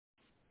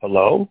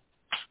Hello?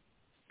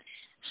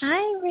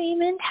 Hi,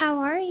 Raymond. How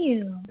are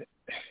you?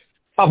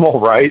 I'm all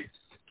right.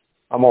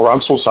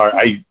 I'm so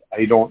sorry.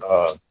 I don't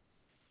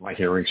my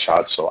hearing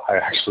shot, so I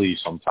actually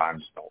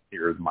sometimes don't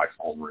hear my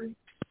phone ring.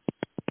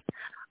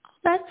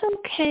 That's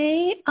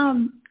okay.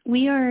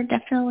 We are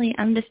definitely,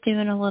 I'm just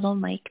doing a little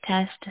mic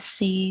test to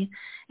see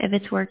if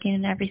it's working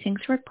and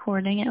everything's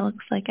recording. It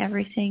looks like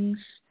everything's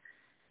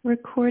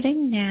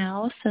recording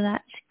now, so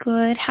that's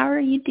good. How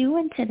are you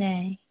doing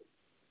today?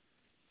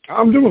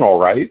 I'm doing all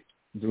right.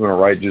 Doing all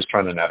right, just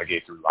trying to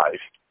navigate through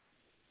life,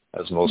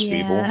 as most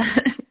people.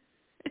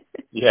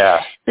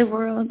 Yeah. The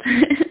world,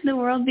 the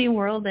world be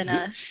worlding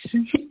us.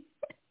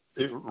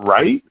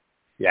 Right?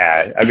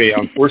 Yeah. I mean,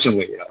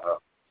 unfortunately,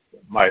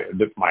 my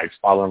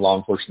father-in-law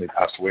unfortunately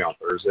passed away on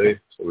Thursday,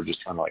 so we're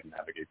just trying to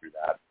navigate through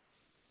that.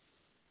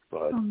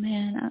 But oh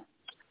man,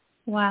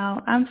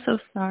 wow! I'm so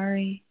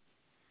sorry.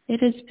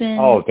 It has been.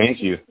 Oh,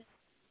 thank you.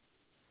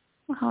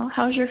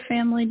 How's your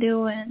family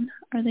doing?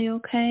 Are they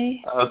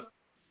okay?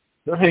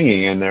 They're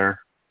hanging in there.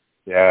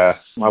 Yeah,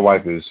 my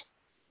wife is.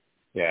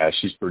 Yeah,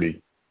 she's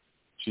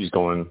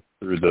going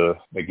through the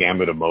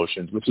gamut of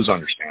emotions, which is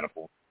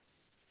understandable.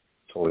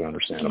 Totally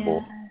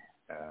understandable.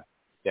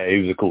 Yeah, he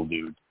was a cool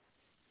dude.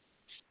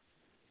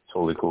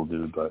 Totally cool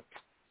dude, but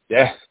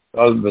yeah,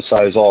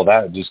 besides all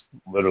that, just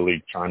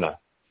literally trying to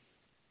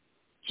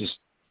just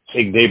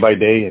take day by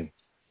day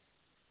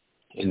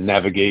and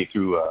navigate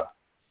through,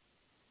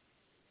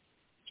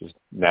 just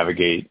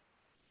navigate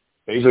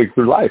basically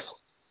through life.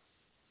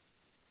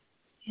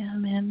 Yeah,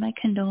 man, my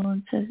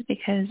condolences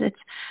because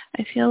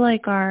I feel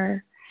like cause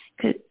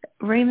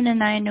Raymond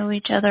and I know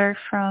each other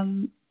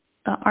from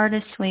the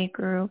Artist Way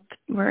group.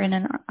 We're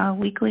in a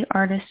weekly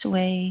Artist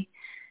Way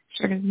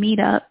sort of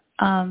meetup,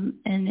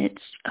 and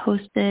it's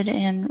hosted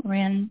and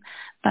ran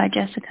by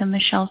Jessica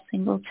Michelle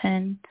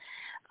Singleton.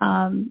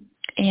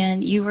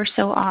 And you were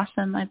so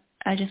awesome.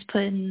 I just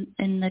put in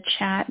the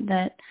chat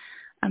that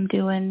I'm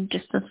doing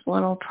just this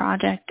little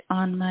project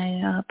on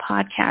my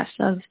podcast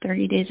of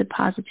 30 Days of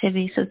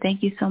Positivity. So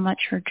thank you so much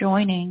for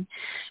joining.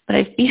 But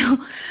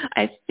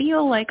I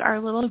feel like our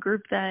little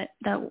group that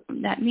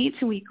meets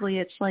weekly,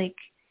 it's like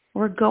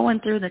we're going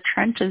through the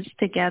trenches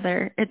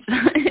together. It's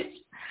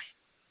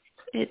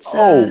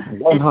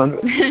 100.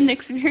 It's an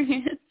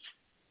experience.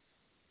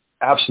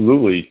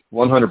 Absolutely,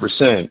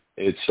 100%.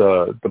 It's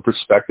the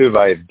perspective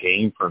I have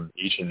gained from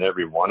each and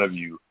every one of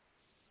you,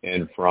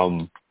 and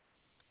from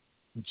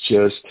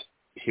just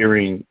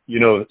hearing,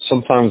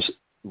 sometimes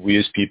we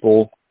as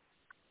people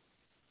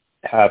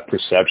have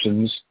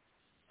perceptions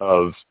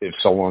of if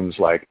someone's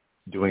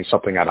doing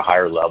something at a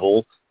higher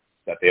level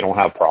that they don't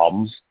have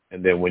problems.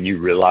 And then when you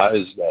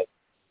realize that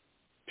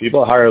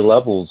people at higher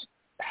levels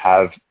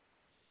have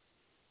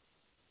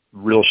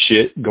real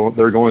shit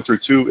they're going through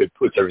too, it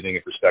puts everything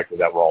in perspective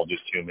that we're all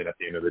just human at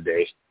the end of the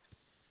day.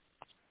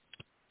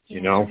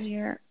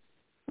 We're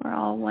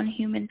all one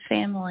human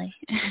family.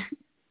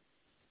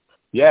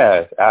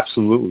 Yeah,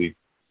 absolutely.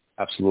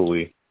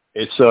 Absolutely.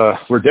 It's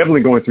we're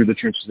definitely going through the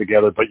trenches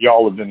together, but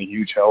y'all have been a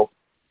huge help.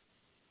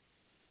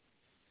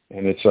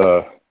 And it's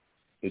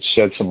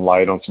shed some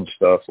light on some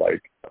stuff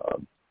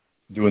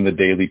doing the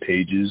daily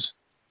pages.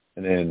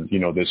 And then,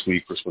 this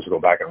week we're supposed to go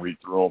back and read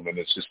through them, and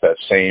it's just that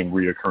same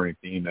reoccurring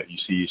theme that you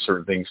see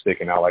certain things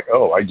sticking out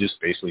I just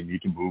basically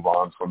need to move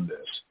on from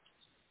this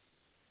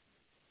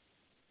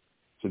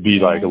to be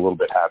a little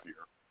bit happier.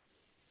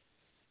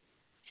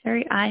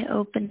 Very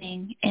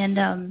eye-opening. And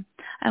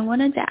I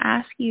wanted to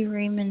ask you,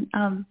 Raymond,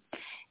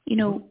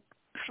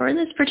 for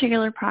this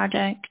particular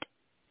project,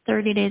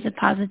 30 Days of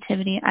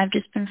Positivity, I've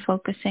just been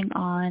focusing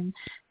on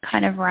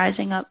kind of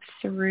rising up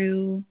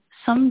through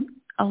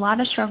a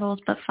lot of struggles,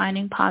 but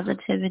finding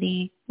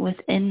positivity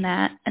within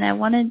that. And I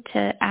wanted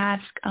to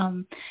ask,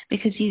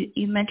 because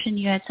you mentioned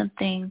you had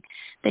something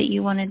that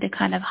you wanted to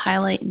kind of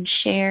highlight and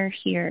share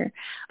here.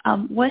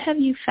 What have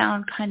you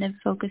found kind of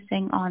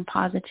focusing on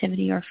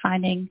positivity or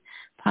finding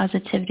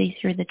positivity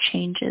through the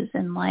changes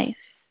in life?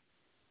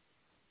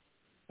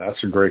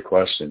 That's a great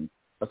question.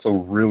 That's a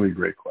really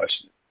great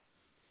question.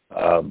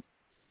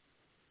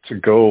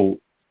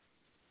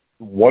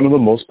 One of the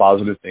most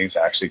positive things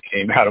actually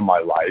came out of my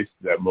life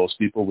that most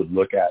people would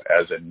look at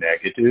as a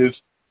negative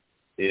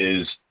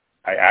is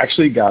I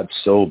actually got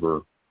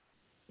sober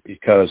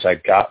because I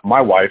got my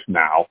wife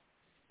now.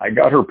 I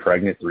got her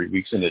pregnant 3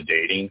 weeks into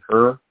dating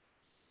her,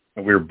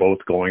 and we were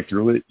both going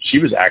through it. She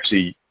was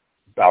actually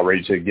about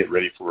ready to get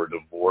ready for a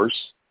divorce,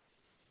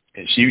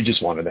 and she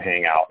just wanted to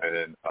hang out.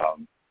 And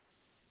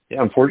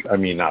then,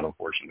 fortunately,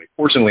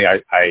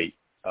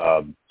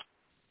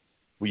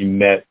 we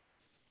met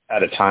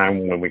at a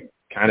time when we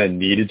kind of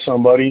needed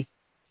somebody.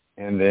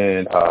 And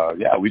then,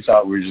 we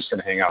thought we were just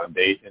going to hang out and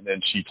date. And then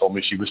she told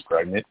me she was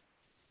pregnant.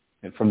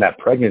 And from that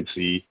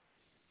pregnancy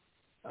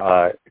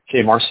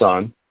came our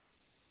son.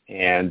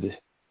 And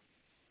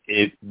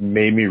it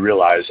made me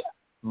realize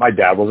my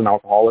dad was an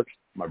alcoholic.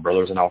 My brother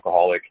was an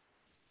alcoholic.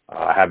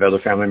 I have other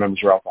family members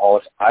who are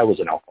alcoholics. I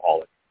was an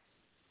alcoholic.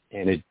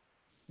 And it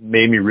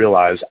made me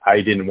realize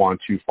I didn't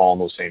want to fall in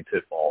those same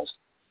pitfalls.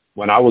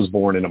 when I was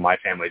born into my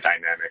family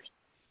dynamic,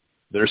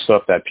 there's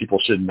stuff that people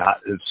should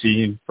not have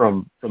seen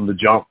from the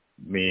jump.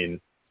 I mean,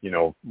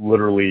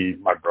 literally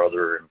my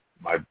brother and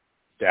my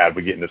dad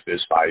would get into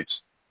fist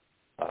fights.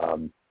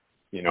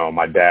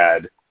 My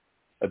dad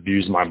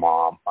abused my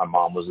mom. My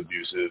mom was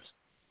abusive.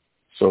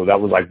 So that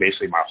was like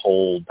basically my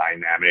whole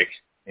dynamic.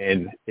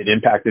 And it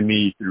impacted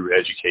me through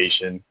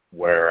education,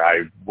 where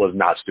I was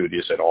not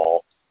studious at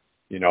all.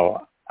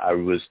 I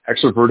was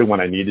extroverted when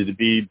I needed to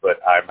be, but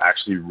I'm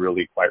actually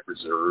really quite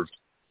reserved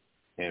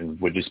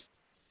and would just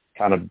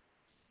kind of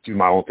do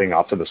my own thing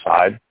off to the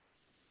side.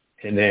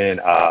 And then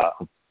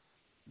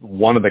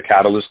one of the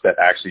catalysts that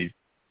actually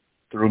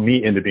threw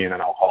me into being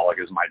an alcoholic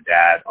is my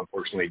dad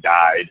unfortunately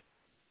died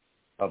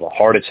of a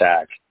heart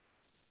attack.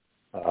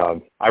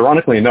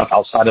 Ironically enough,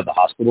 outside of the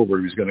hospital where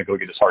he was going to go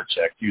get his heart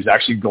checked, he was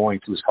actually going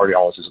to his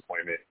cardiologist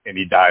appointment, and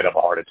he died of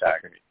a heart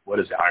attack. I mean, what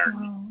is the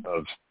irony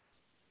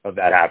of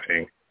that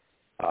happening?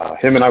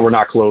 Him and I were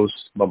not close,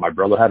 but my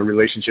brother had a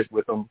relationship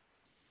with him.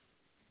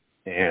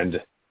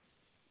 And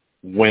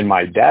when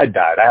my dad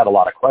died, I had a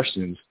lot of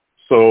questions.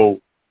 So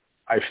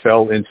I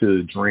fell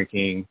into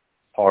drinking,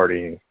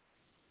 partying,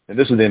 and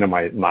this was the end of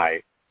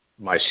my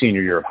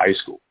senior year of high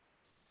school.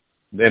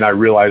 Then I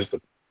realized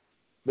that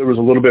there was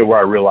a little bit where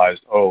I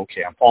realized, oh,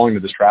 okay, I'm falling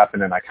into this trap,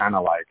 and then I kind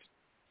of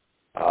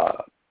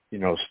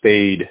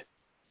stayed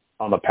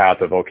on the path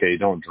of, okay,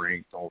 don't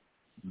drink, don't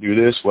do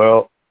this.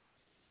 Well,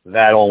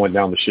 that all went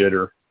down the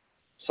shitter.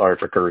 Sorry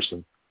for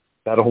cursing.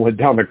 That all went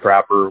down the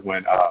crapper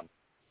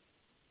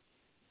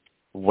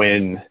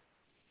when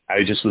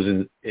I just was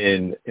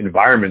in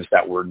environments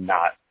that were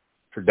not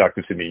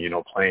productive to me,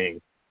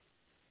 playing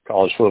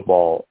college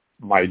football,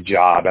 my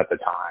job at the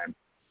time,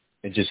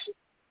 and just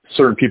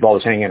certain people I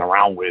was hanging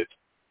around with,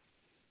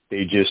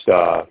 they just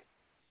was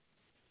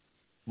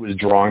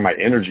drawing my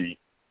energy,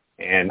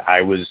 and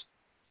I was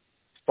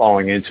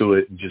falling into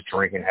it and just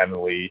drinking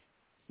heavily,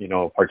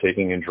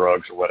 partaking in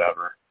drugs or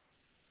whatever.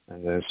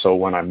 And then so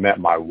when I met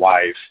my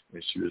wife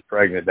and she was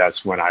pregnant,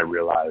 that's when I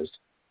realized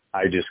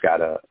I just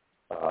gotta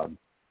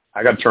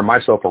turn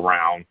myself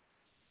around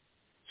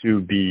to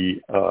be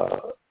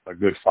a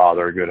good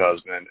father, a good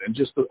husband, and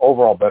just an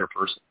overall better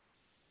person.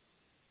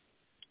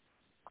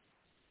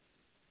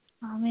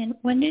 Oh man,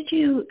 when did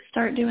you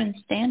start doing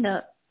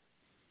stand-up?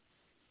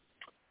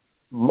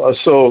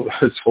 So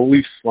it's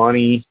totally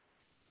funny.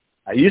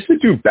 I used to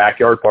do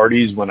backyard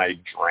parties when I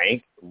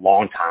drank a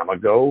long time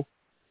ago.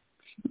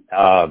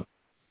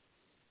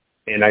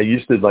 And I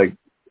used to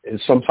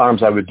and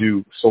sometimes I would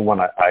do, so when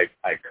I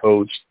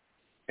coached,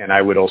 and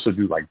I would also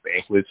do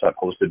banquets. I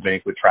hosted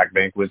track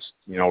banquets,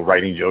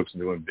 writing jokes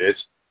and doing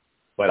bits.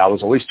 But I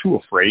was always too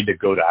afraid to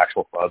go to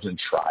actual clubs and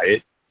try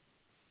it.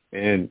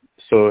 And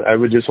so I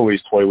would just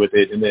always toy with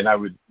it. And then I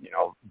would,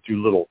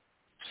 do little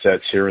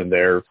sets here and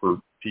there for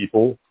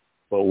people.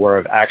 But where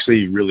I've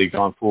actually really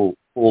gone full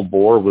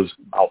bore was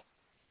about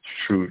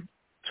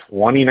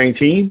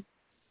 2019.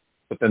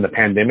 But then the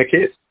pandemic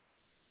hit.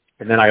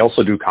 And then I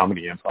also do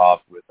comedy improv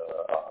with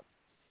a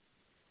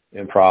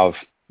improv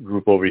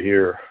group over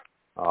here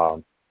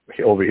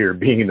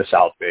being in the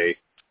South Bay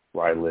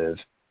where I live.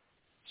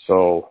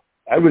 So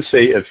I would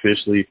say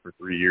officially for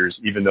 3 years,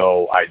 even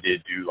though I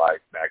did do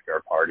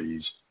backyard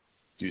parties,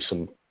 do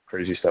some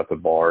crazy stuff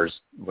at bars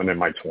when in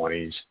my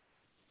 20s.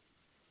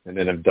 And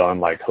then I've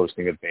done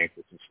hosting of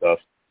banquets and stuff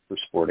for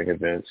sporting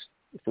events,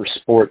 for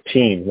sport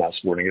teams, not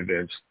sporting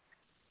events.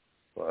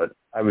 But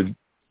I would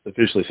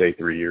officially say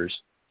 3 years.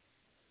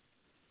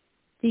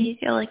 Do you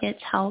feel like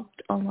it's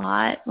helped a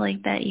lot,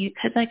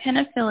 because I kind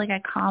of feel like a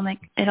comic,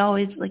 it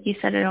always, like you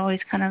said, it always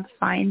kind of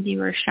finds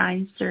you or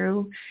shines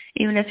through,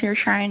 even if you're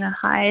trying to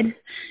hide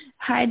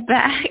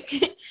back.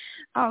 Do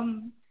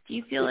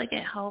you feel like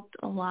it helped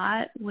a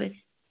lot with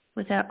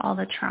all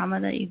the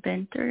trauma that you've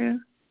been through?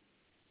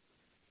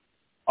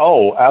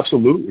 Oh,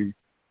 absolutely.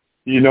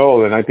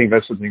 And I think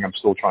that's the thing I'm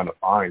still trying to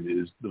find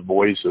is the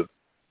voice of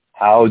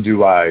how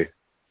do I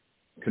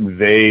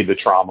convey the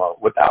trauma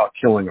without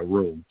killing a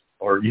room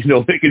or,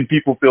 making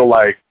people feel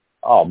like,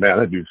 oh, man,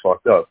 that dude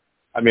fucked up.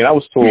 I mean, I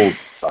was told,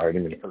 sorry, I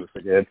didn't mean to curse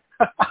again.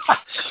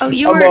 Oh,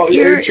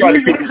 you're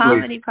a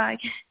comedy podcast.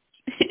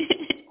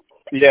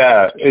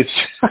 Yeah, it's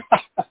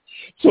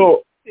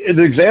so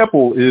the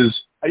example is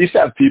I used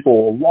to have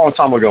people a long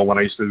time ago when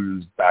I used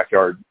to do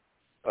backyard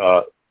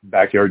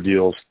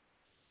deals.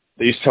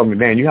 They used to tell me,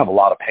 man, you have a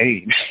lot of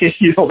pain.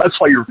 That's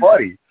why you're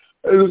funny.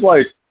 It was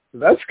like,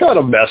 that's kind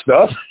of messed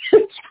up.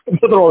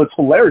 It's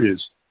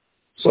hilarious.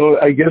 So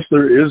I guess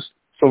there is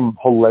some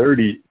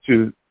hilarity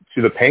to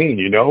the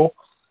pain,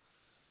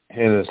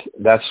 and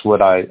that's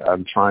what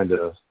I'm trying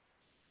to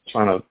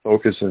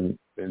focus and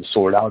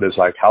sort out is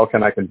how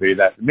can I convey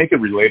that and make it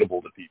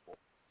relatable to people,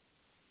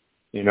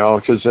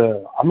 because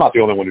I'm not the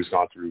only one who's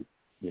gone through,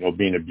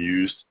 being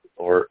abused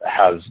or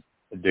has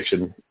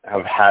addiction,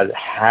 have had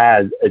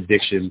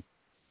addiction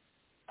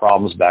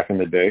problems back in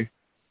the day.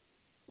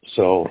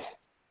 So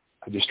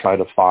I just try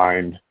to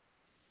find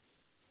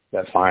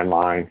that fine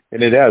line.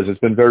 And it's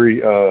been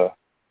very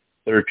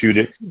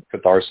therapeutic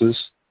catharsis.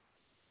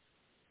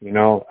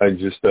 I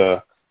just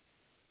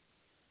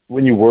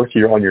when you work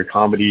here on your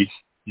comedy,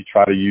 you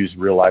try to use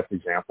real life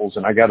examples.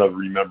 And I got to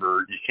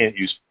remember, you can't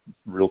use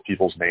real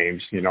people's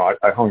names. You know,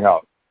 I hung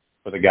out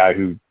with a guy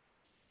who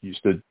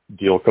used to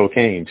deal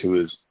cocaine to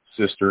his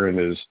sister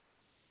and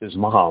his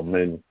mom,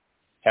 and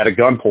had a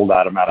gun pulled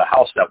at him at a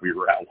house that we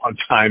were at one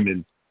time.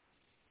 And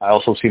I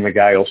also seen the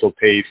guy also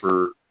pay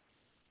for,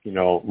 you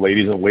know,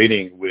 ladies in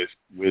waiting with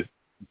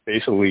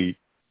basically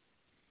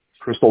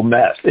crystal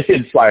meth.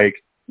 It's like,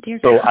 Dear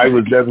so God. I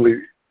was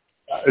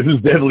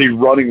definitely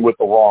running with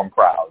the wrong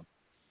crowd,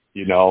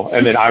 you know.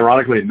 And then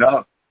ironically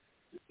enough,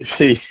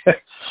 see,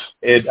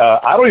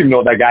 I don't even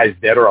know if that guy's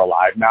dead or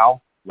alive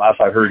now. Last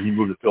I heard, he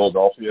moved to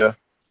Philadelphia.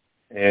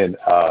 And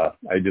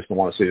I just don't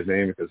want to say his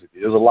name because if he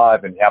is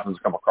alive and he happens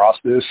to come across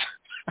this,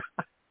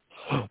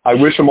 I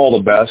wish him all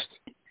the best.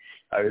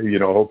 I, you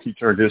know, hope he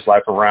turned his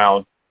life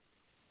around.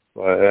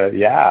 But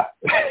yeah,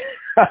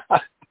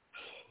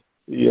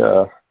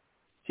 yeah,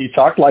 he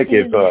talked like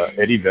if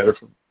Eddie Vedder.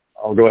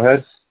 I'll go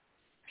ahead.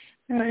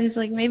 He's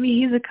like, maybe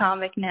he's a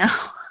comic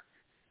now.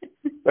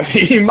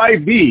 He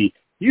might be.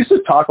 He used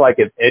to talk like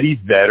if Eddie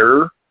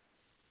Vedder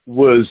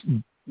was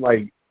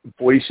like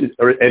voices,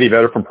 or Eddie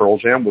Vedder from Pearl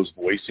Jam was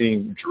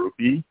voicing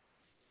Droopy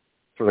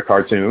for the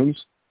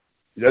cartoons.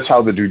 That's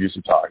how the dude used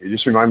to talk. It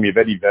just reminded me of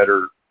Eddie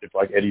Vedder, if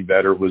like Eddie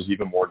Vedder was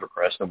even more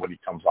depressed than what he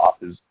comes off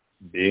as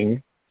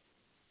being.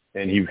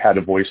 And he had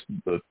to voice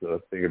the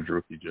thing of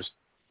Droopy, just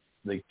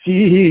like,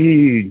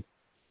 gee.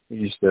 He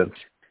used to,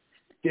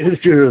 his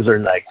girls are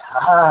like,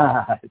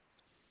 hi.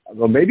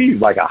 Well, maybe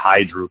like a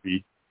high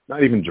Droopy,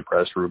 not even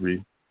depressed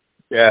Droopy.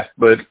 Yeah,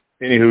 but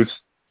anywho,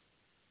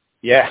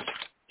 yeah,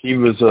 he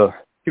was an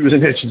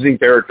interesting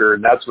character,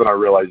 and that's when I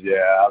realized,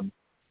 yeah,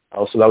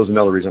 also that was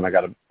another reason I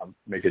got to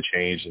make a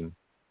change. And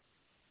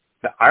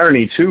the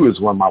irony too is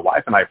when my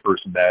wife and I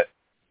first met,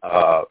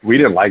 we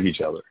didn't like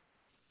each other.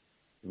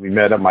 We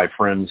met at my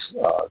friend's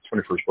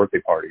 21st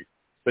birthday party,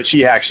 but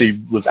she actually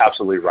was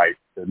absolutely right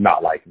to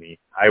not like me.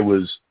 I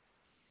was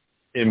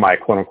in my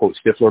quote unquote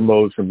Stifler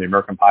mode from the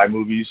American Pie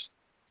movies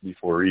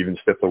before even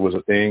Stifler was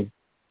a thing.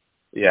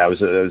 Yeah, it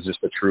was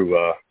just a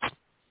true,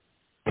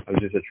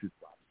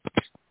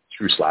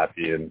 true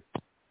slappy, and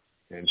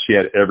she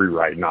had every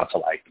right not to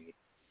like me.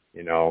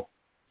 You know,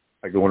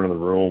 I go into the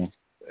room,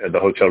 at the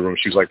hotel room,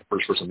 she was like the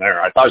first person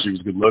there. I thought she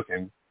was good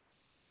looking,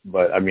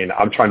 but I mean,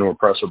 I'm trying to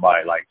impress her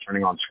by like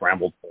turning on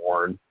scrambled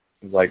porn.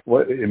 It's like,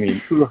 what? I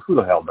mean, who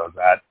the hell does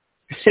that?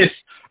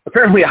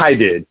 Apparently I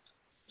did.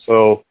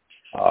 So,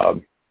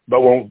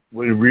 but when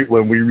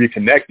we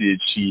reconnected,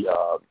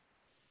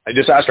 I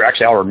just asked her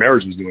actually how her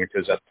marriage was doing,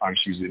 because at the time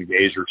she was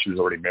engaged or she was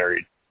already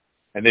married.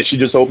 And then she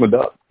just opened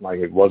up, like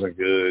it wasn't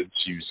good.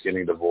 She was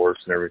getting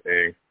divorced and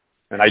everything.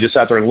 And I just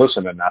sat there and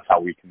listened, and that's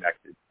how we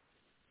connected.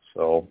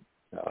 So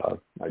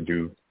I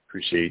do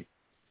appreciate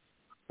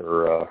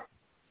her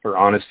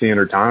honesty and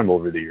her time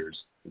over the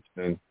years.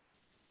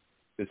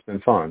 It's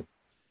been fun.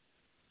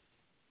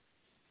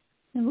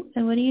 And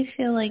what do you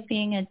feel like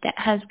being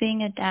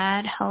a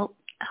dad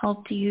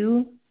helped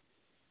you?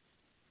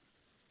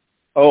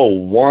 Oh,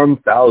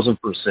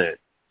 1,000%.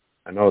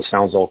 I know it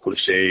sounds all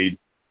cliched.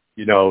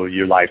 You know,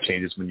 your life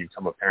changes when you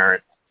become a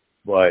parent,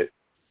 but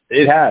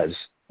it has.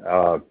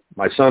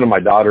 My son and my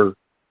daughter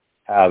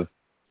I've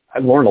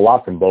learned a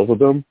lot from both of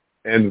them.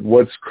 And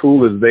what's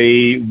cool is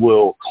they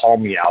will call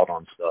me out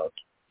on stuff.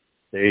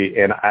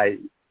 I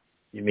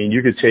mean,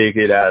 you could take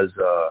it as,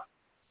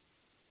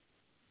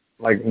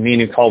 like,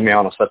 meaning call me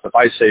out on stuff. If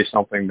I say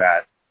something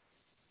that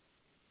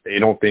they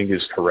don't think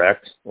is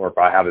correct, or if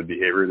I have a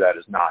behavior that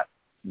is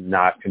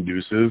not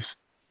conducive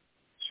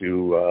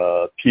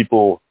to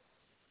people,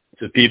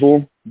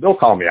 they'll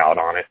call me out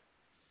on it.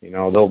 You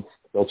know,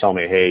 they'll tell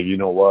me, hey, you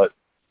know what?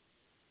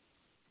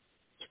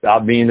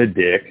 Stop being a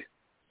dick,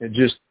 and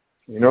just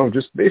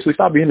basically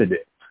stop being a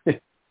dick.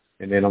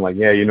 And then I'm like,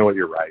 yeah, you know what?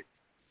 You're right.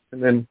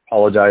 And then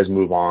apologize,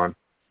 move on.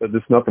 But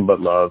it's nothing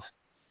but love.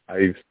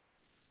 I've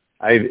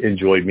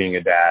enjoyed being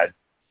a dad.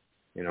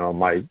 You know,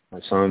 my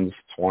son's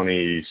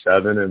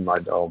 27 and my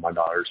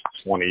daughter's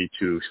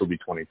 22. She'll be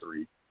 23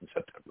 in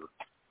September.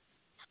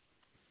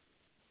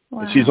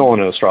 Wow. And she's all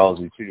into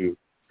astrology too,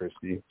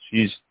 Christy.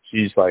 She's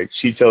like,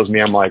 she tells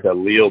me I'm like a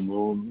Leo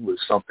moon with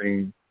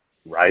something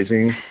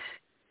rising.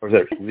 Or is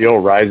that Leo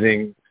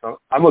rising?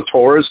 I'm a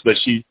Taurus, but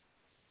she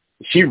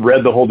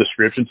read the whole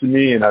description to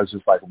me, and I was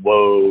just like,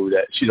 whoa,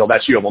 she's all,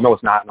 that's you. Well, no,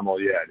 it's not. And I'm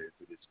all, yeah, it is.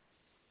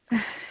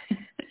 It's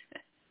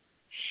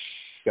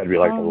got to be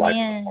like the life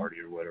of the party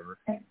or whatever.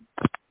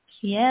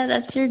 Yeah,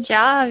 that's your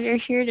job. You're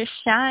here to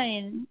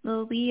shine.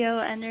 The Leo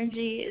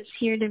energy is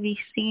here to be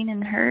seen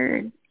and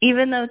heard.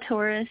 Even though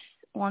Taurus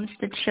wants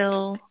to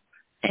chill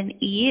and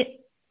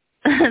eat,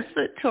 that's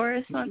what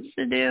Taurus wants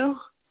to do.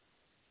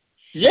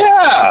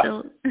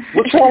 Yeah.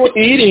 What's wrong with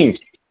eating?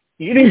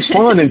 Eating's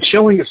fun and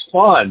chilling is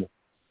fun.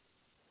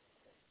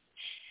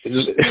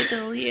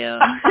 The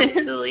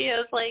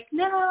Leo's like,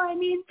 no, I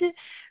need to.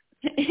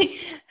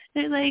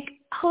 They're like,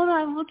 hold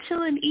on, we'll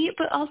chill and eat,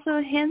 but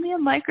also hand me a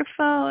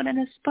microphone and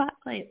a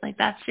spotlight. Like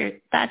that's your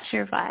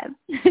vibe.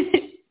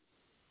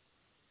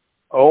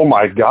 Oh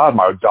my God,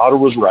 my daughter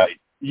was right.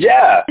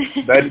 Yeah,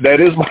 that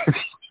is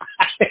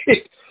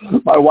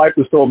my wife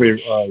has told me,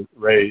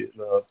 Ray,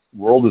 the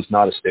world is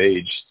not a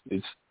stage.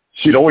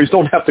 You always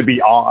don't have to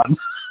be on.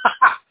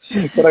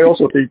 But I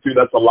also think too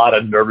that's a lot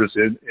of nervous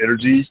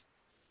energy.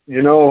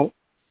 You know,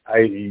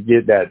 I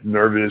get that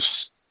nervous,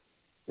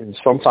 and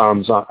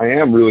sometimes I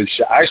am really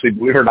shy. Actually,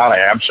 believe it or not, I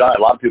am shy.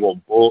 A lot of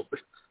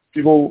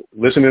people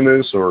listening to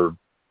this or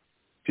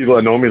people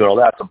that know me, they're all,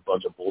 that's a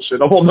bunch of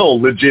bullshit. Oh no,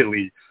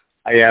 legitly,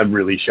 I am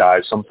really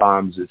shy.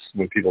 Sometimes it's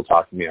when people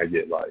talk to me, I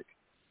get like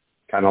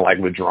kind of like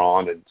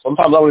withdrawn, and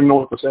sometimes I don't even know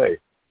what to say.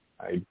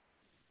 I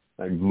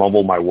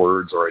mumble my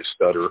words or I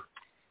stutter,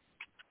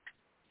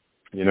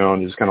 you know,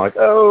 and just kind of like,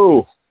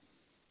 oh,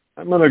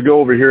 I'm gonna go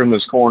over here in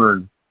this corner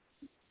and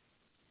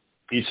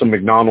eat some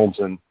McDonald's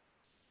and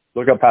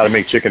look up how to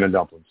make chicken and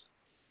dumplings.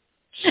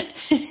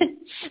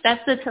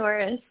 That's the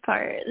tourist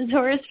part. The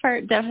tourist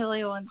part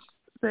definitely wants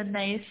the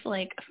nice,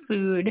 like,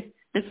 food,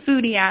 the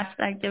foodie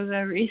aspect of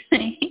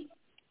everything.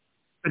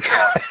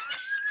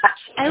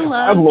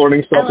 I'm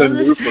learning something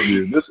new from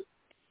you.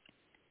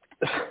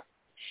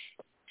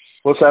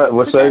 What's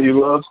that you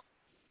love?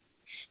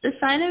 The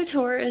sign of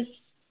Taurus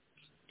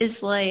is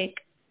like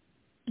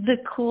the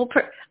cool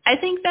I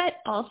think that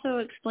also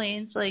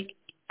explains like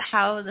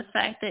how the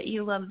fact that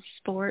you love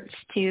sports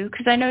too,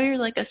 because I know you're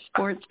like a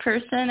sports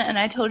person, and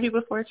I told you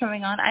before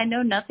coming on, I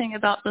know nothing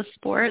about the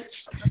sports,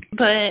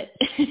 but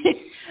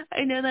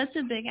I know that's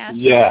a big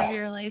aspect of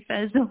your life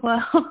as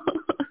well.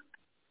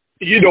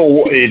 You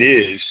know, it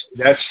is.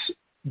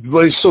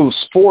 So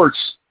sports,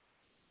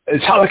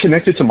 it's how I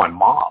connected to my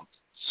mom.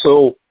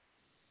 So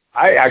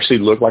I actually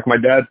look like my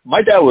dad.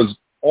 My dad was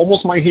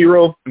almost my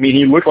hero. I mean,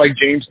 he looked like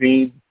James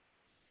Dean.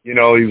 You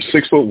know, he was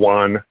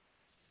 6'1".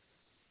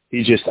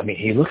 He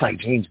looked like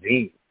James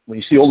Dean. When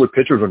you see older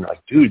pictures, I'm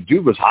like,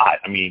 dude was hot.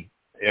 I mean,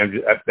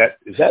 and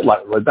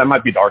that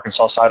might be the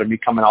Arkansas side of me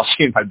coming out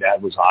saying my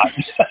dad was hot.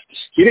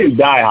 He didn't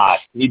die hot.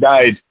 He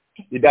died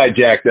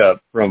jacked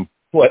up from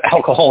what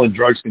alcohol and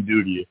drugs can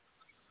do to you.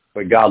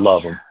 But God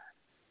love him.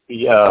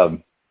 He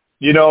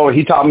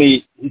taught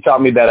me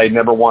that I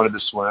never wanted to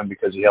swim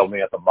because he held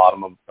me at the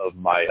bottom of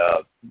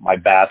my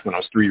bath when I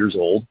was 3 years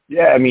old.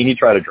 Yeah, I mean, he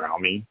tried to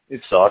drown me.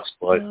 It sucks,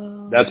 but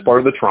that's part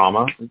of the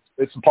trauma.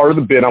 It's a part of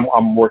the bit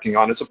I'm working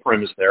on. It's a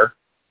premise there.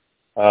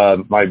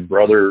 My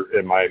brother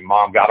and my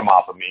mom got him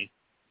off of me.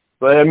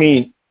 But, I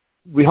mean,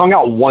 we hung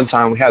out one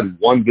time. We had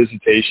one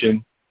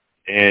visitation,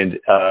 and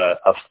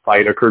a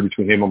fight occurred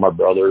between him and my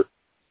brother.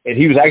 And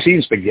he was actually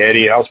eating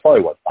spaghetti. I was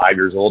probably, 5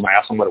 years old, and I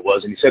asked him what it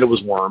was, and he said it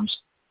was worms.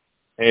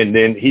 And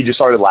then he just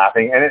started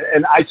laughing,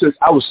 and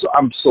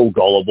I'm so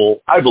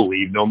gullible. I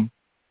believed him,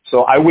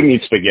 so I wouldn't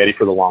eat spaghetti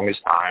for the longest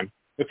time.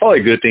 It's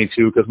probably a good thing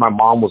too, because my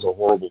mom was a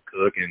horrible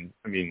cook,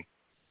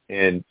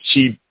 and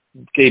she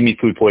gave me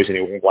food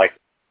poisoning like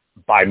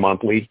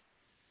bi-monthly.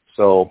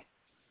 So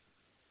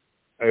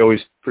I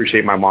always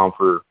appreciate my mom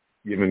for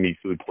giving me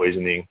food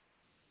poisoning,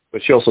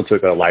 but she also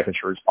took a life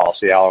insurance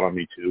policy out on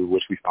me too,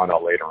 which we found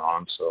out later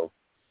on. So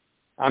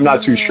I'm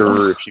not too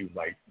sure if she was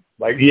like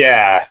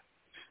yeah.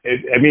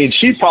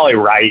 She's probably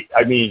right.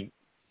 I mean,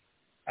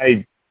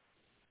 I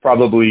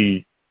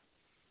probably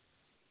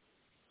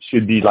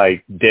should be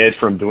like dead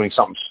from doing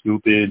something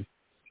stupid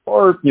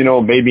or,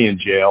 maybe in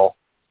jail.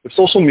 If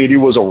social media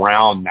was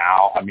around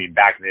now,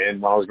 back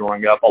then when I was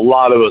growing up, a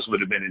lot of us would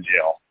have been in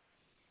jail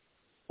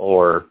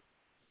or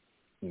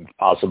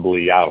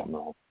possibly, I don't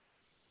know,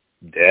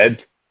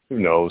 dead. Who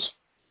knows?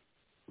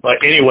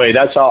 But anyway,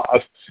 that's how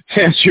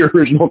to answer your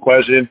original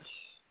question.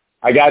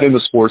 I got into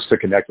sports to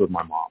connect with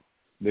my mom,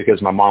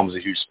 because my mom was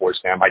a huge sports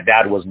fan. My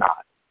dad was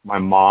not. My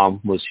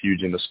mom was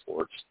huge into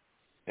sports.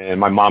 And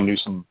my mom knew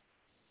some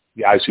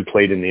guys who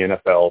played in the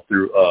NFL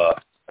through a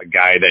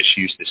guy that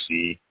she used to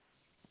see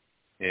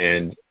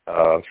and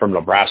from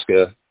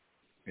Nebraska.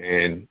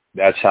 And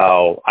that's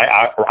how,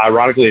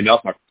 ironically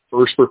enough, my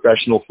first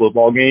professional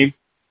football game,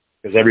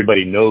 because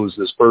everybody knows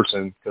this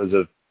person because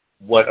of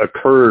what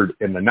occurred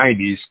in the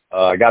 90s,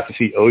 I got to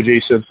see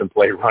O.J. Simpson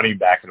play running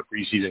back in a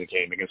preseason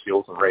game against the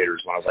Oakland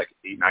Raiders when I was like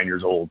 8, 9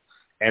 years old.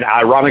 And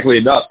ironically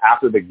enough,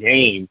 after the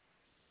game,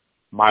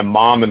 my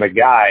mom and the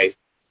guy,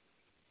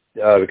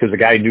 because the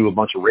guy knew a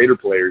bunch of Raider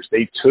players,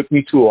 they took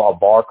me to a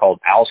bar called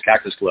Al's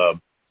Cactus Club,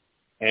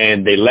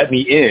 and they let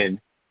me in,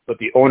 but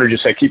the owner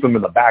just said keep them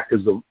in the back,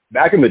 because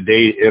back in the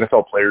day,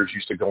 NFL players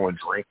used to go and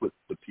drink with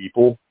the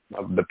people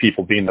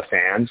being the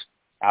fans.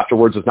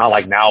 Afterwards, it's not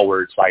like now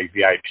where it's like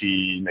VIP,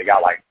 and they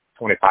got like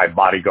 25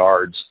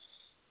 bodyguards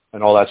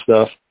and all that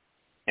stuff.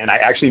 And I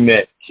actually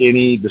met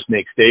Kenny the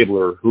Snake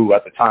Stabler, who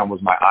at the time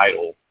was my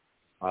idol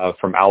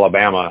from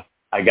Alabama.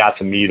 I got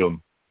to meet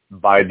him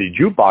by the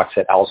jukebox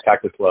at Al's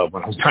Cactus Club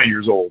when I was 9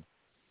 years old.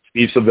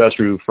 Steve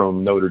Silvestri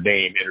from Notre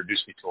Dame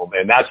introduced me to him.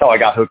 And that's how I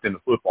got hooked into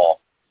football,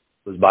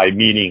 was by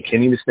meeting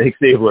Kenny the Snake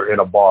Stabler in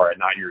a bar at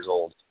 9 years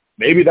old.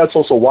 Maybe that's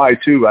also why,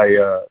 too,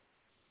 I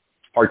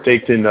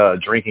partaked in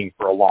drinking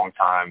for a long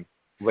time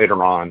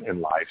later on in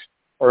life,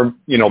 or,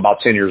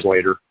 about 10 years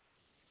later.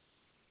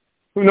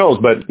 Who knows?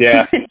 But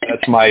yeah,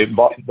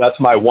 that's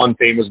my one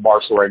famous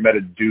bar story. I met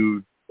a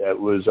dude that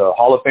was a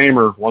Hall of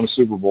Famer, won a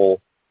Super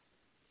Bowl,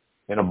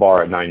 in a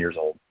bar at 9 years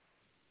old.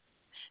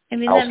 I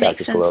mean, that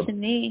makes sense to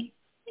me.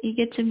 You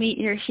get to meet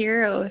your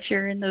hero if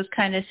you're in those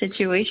kind of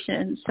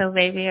situations. So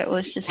maybe it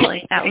was just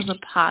like that was a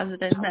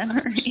positive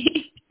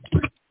memory.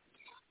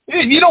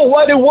 You know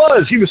what it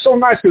was? He was so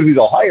nice because he's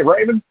all, "Hi,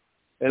 Raymond."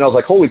 And I was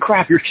like, "Holy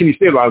crap, you're Kenny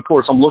Stabler." Of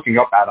course, I'm looking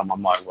up at him.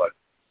 I'm like, what?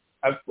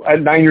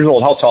 At 9 years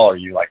old, how tall are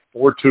you? Like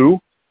 4'2"?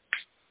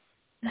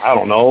 I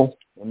don't know.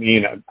 I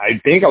mean, I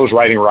think I was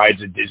riding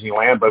rides at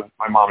Disneyland, but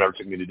my mom never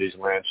took me to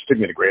Disneyland. She took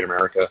me to Great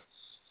America.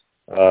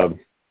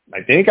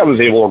 I think I was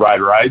able to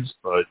ride rides,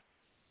 but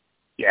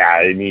yeah,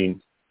 I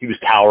mean, he was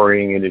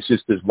towering, and it's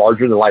just this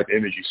larger-than-life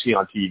image you see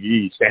on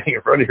TV standing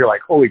in front of you. Like,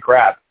 holy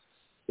crap.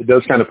 It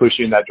does kind of push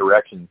you in that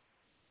direction.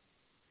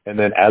 And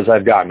then as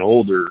I've gotten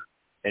older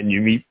and you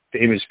meet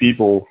famous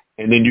people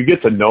and then you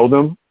get to know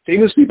them,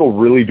 famous people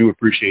really do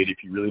appreciate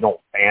if you really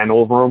don't fan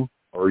over them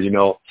or,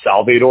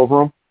 salivate over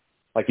them.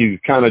 Like you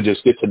kind of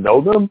just get to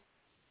know them.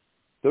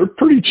 They're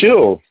pretty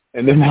chill.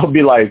 And then they'll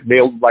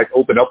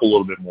open up a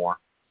little bit more.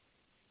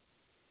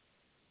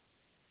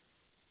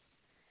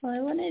 Well, I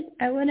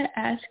want to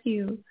ask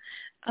you,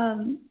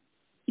 I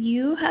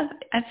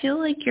feel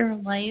like your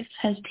life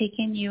has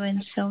taken you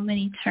in so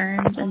many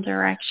turns and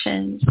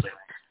directions.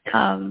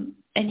 And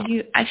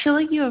I feel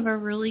like you have a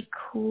really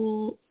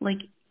cool,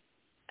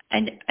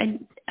 and I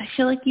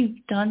feel like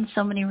you've done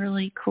so many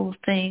really cool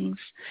things,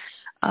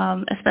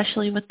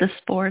 especially with the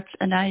sports,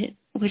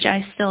 which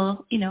I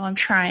still, I'm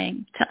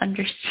trying to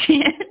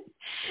understand.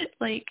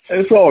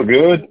 It's all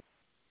good.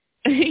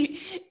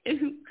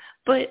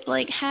 But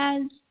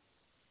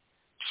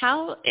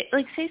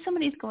say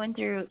somebody's going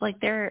through,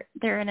 they're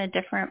in a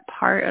different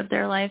part of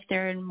their life.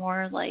 They're in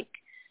more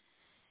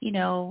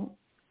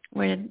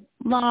where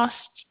lost,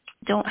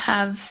 don't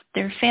have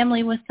their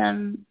family with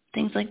them,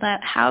 things like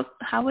that. How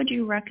would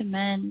you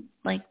recommend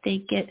they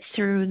get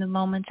through the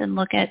moments and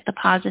look at the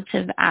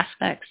positive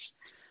aspects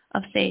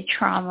of, say,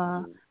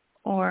 trauma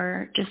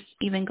or just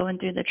even going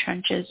through the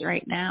trenches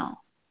right now?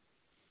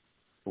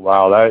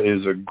 Wow, that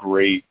is a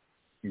great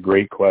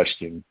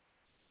question.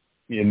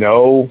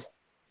 Wow,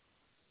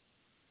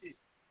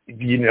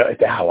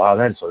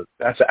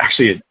 that's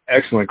actually an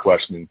excellent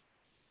question.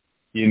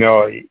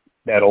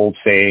 That old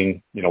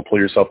saying, pull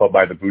yourself up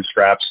by the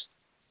bootstraps.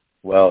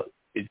 Well,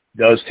 it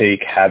does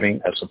take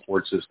having a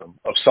support system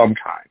of some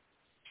kind,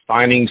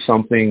 finding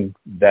something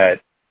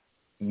that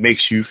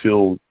makes you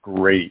feel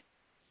great.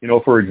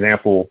 For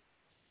example,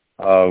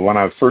 when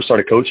I first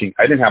started coaching,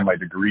 I didn't have my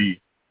degree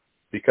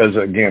because,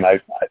 again,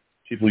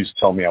 people used to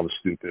tell me I was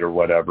stupid or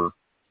whatever.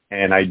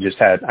 And I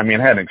had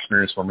an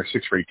experience where my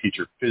sixth grade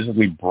teacher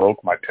physically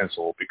broke my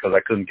pencil because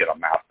I couldn't get a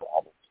math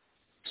problem.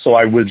 So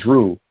I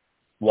withdrew.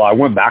 Well, I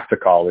went back to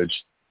college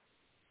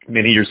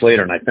many years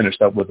later, and I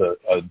finished up with a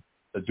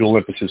dual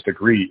emphasis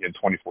degree in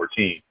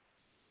 2014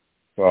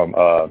 from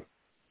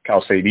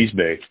Cal State East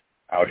Bay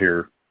out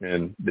here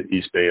in the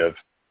East Bay of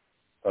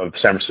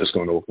San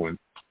Francisco and Oakland.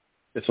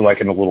 It's in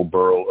a little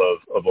borough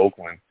of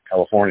Oakland,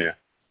 California.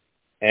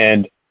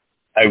 And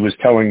I was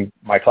telling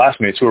my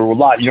classmates who were a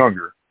lot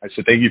younger, I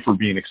said, "Thank you for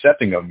being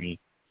accepting of me,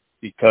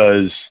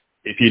 because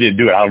if you didn't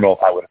do it, I don't know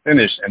if I would have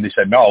finished." And they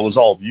said, "No, it was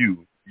all of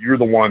you. You're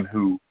the one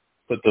who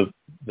put the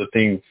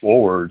thing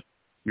forward.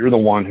 You're the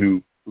one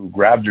who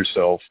grabbed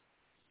yourself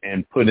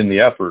and put in the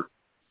effort."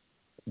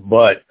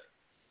 But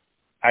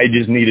I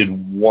just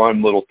needed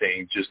one little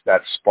thing, just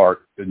that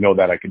spark to know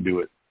that I could do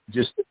it.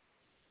 Just,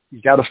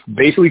 you got to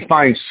basically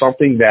find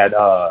something that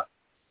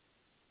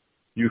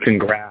you can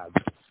grab.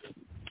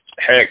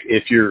 Heck,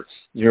 if you're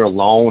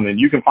alone and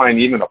you can find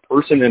even a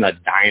person in a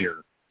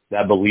diner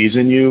that believes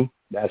in you,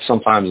 that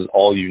sometimes is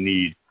all you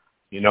need.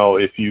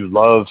 If you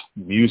love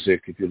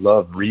music, if you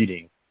love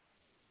reading,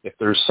 if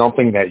there's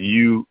something that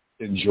you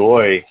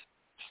enjoy,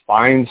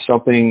 find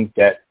something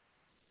that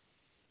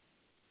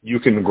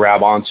you can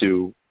grab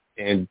onto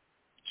and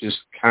just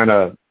kind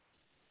of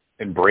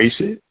embrace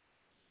it.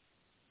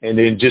 And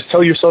then just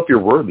tell yourself you're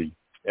worthy.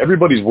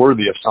 Everybody's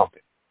worthy of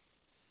something.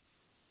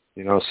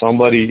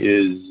 Somebody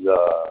is,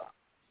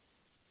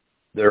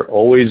 there's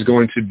always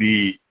going to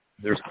be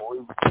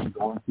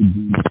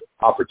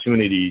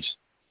opportunities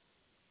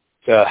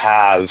to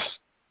have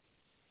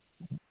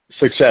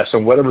success,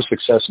 and whatever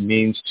success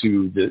means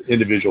to the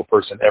individual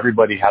person,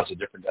 everybody has a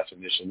different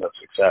definition of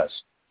success.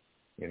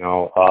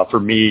 For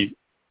me,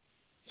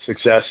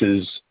 success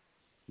is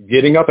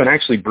getting up and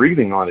actually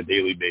breathing on a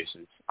daily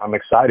basis. I'm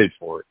excited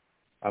for it.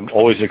 I'm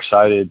always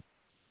excited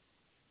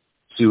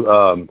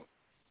to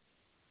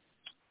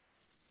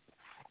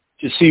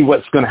see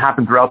what's going to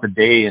happen throughout the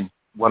day and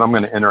what I'm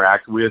going to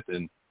interact with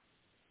and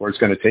where it's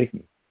going to take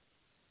me.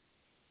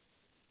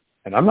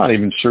 And I'm not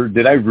even sure,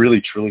 did I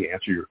really truly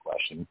answer your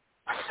question?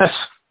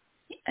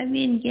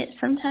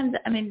 Sometimes,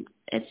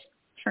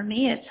 for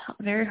me, it's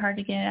very hard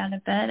to get out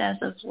of bed as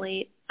of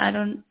late.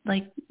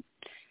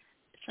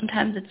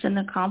 Sometimes it's an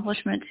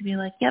accomplishment to be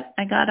like, yep,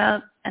 I got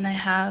up and I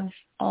have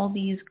all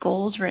these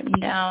goals written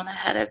down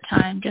ahead of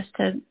time just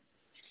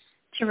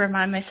to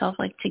remind myself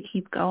to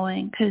keep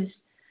going. Because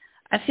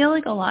I feel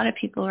like a lot of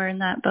people are in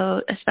that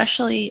boat,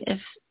 especially if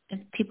if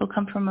people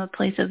come from a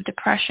place of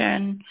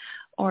depression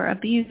or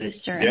abuse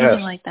or Yes.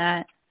 anything like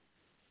that.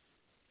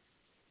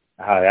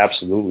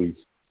 Absolutely.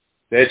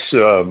 That's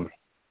a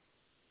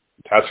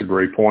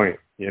great point,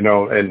 and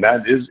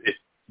that is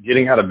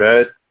getting out of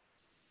bed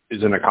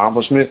is an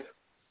accomplishment.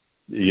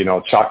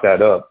 Chalk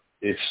that up.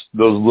 It's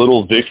those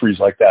little victories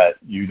like that,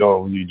 you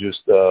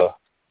just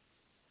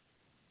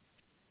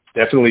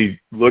definitely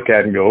look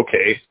at and go,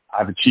 okay,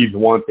 I've achieved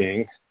one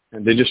thing,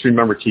 and then just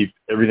remember, keep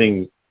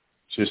everything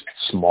just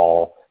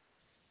small.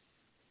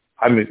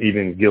 I'm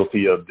even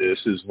guilty of this,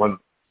 is when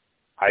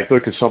I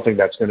look at something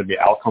that's going to be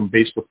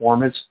outcome-based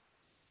performance,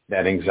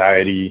 that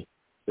anxiety,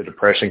 the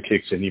depression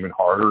kicks in even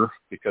harder,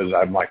 because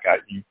I'm like,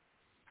 you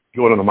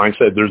go into the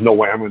mindset, there's no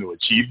way I'm going to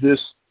achieve this.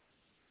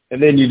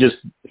 And then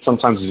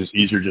sometimes it's just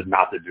easier just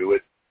not to do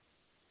it,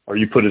 or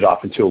you put it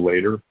off until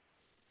later.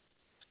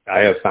 I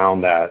have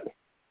found that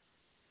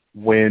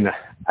when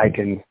I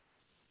can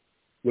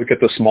look at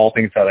the small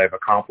things that I've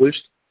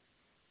accomplished,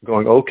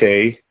 going,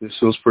 okay, this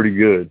feels pretty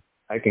good,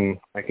 I can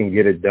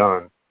get it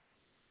done,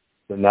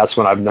 then that's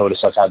when I've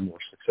noticed I've had more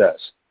success.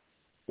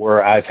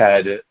 Where I've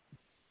had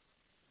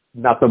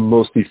not the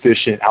most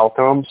efficient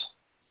outcomes,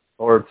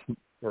 or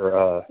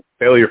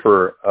failure,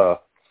 for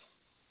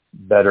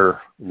better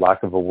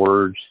lack of a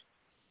word,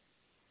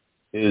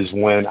 is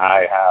when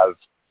I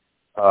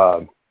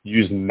have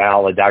used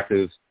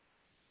maladaptive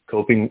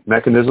coping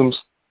mechanisms,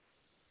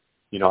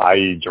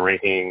 i.e.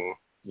 drinking,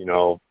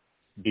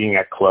 being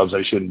at clubs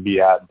I shouldn't be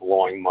at,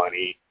 blowing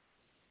money,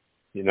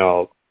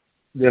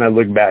 then I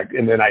look back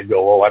and then I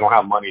go, oh, I don't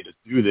have money to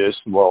do this.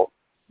 Well,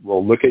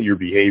 look at your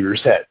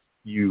behaviors that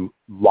you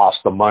lost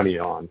the money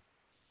on.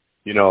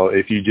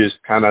 If you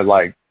just kind of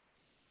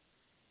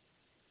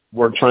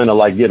we're trying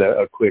to get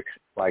a quick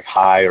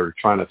high, or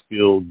trying to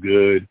feel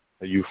good,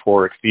 a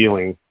euphoric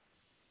feeling.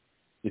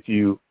 If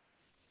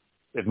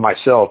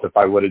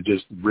I would have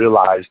just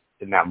realized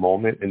in that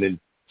moment and then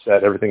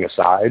set everything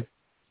aside,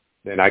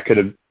 then I could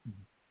have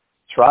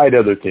tried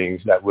other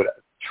things that would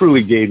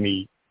truly gave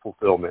me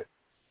fulfillment.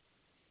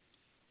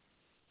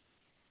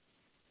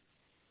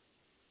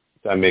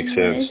 If that makes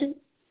sense.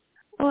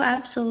 Oh,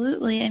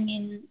 absolutely. I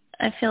mean,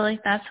 I feel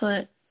like that's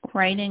what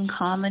writing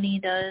comedy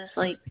does.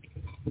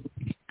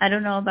 I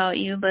don't know about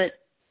you, but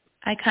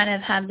I kind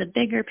of have the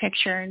bigger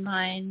picture in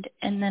mind,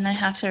 and then I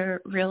have to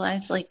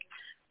realize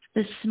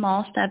the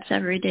small steps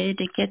every day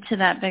to get to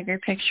that bigger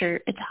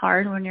picture. It's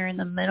hard when you're in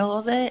the middle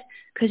of it,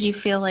 because you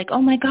feel like,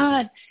 oh my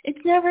God, it's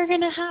never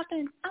going to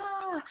happen.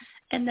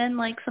 And then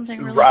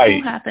something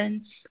really cool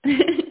happens.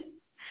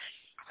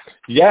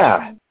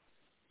 Yeah.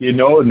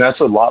 And that's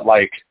a lot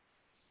like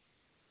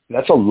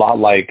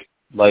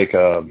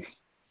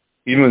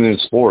even in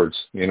sports,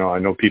 I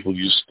know people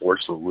use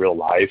sports for real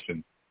life.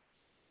 And,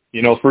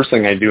 first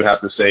thing I do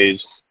have to say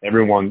is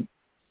everyone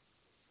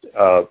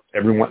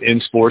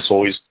in sports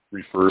always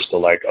refers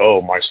to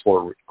oh, my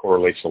sport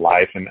correlates to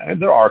life. And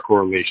there are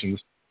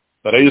correlations,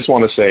 but I just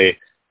want to say,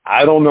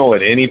 I don't know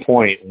at any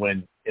point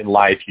when in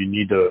life you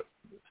need to,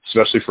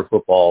 especially for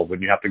football,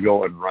 when you have to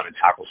go and run and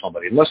tackle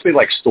somebody, unless they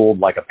stole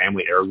a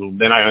family heirloom,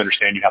 then I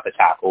understand you have to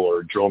tackle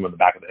or drill them in the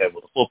back of the head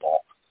with a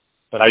football.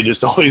 But I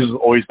just always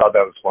thought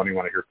that was funny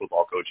when I hear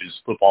football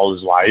coaches, football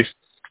is life.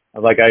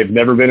 I've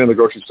never been in the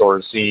grocery store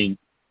and seen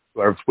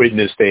or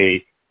witnessed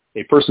a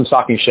person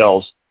stocking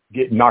shelves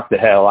get knocked the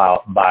hell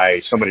out by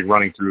somebody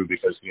running through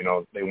because,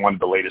 they wanted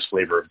the latest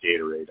flavor of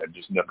Gatorade. I've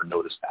just never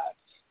noticed that.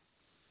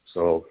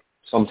 So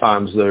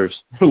sometimes there's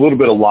a little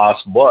bit of loss,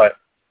 but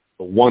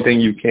the one thing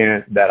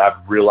that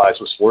I've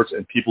realized with sports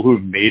and people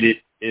who've made it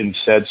in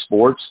said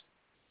sports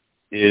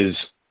is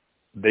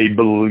they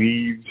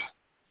believed,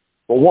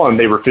 well, one,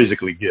 they were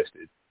physically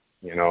gifted.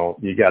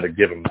 You got to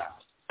give them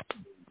that.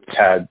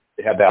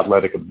 They had the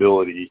athletic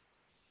ability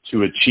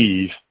to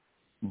achieve.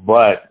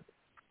 But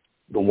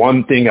the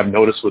one thing I've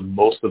noticed with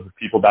most of the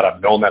people that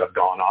I've known that have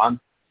gone on,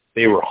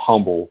 they were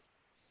humble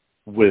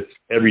with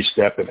every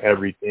step and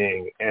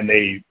everything, and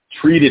they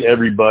treated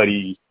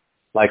everybody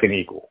like an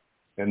equal.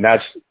 And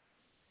that's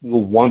the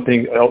one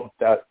thing else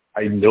that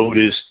I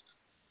noticed.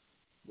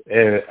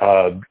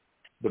 The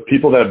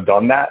people that have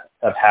done that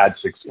have had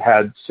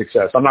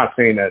success. I'm not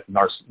saying that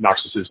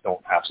narcissists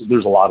don't have.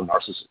 There's a lot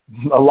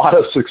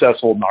of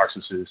successful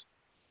narcissists,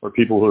 or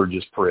people who are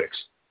just pricks.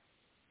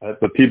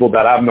 The people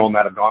that I've known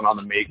that have gone on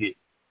to make it,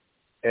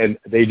 and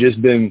they've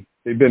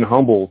been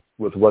humble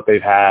with what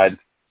they've had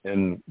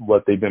and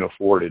what they've been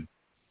afforded.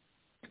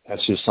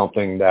 That's just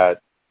something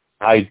that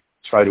I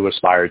try to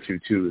aspire to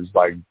too, is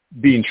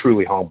being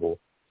truly humble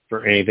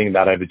for anything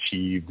that I've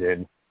achieved,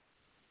 and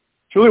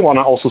truly want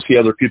to also see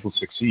other people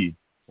succeed.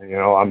 And,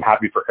 I'm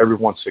happy for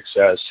everyone's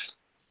success.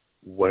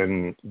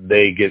 When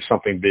they get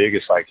something big,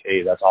 it's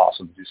hey, that's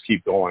awesome. Just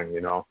keep going,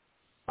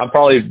 I'm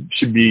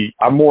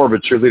more of a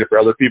cheerleader for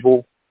other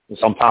people. And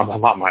sometimes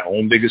I'm not my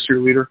own biggest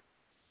cheerleader.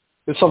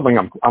 It's something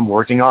I'm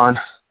working on.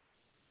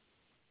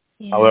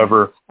 Yeah.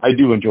 However, I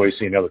do enjoy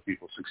seeing other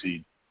people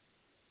succeed.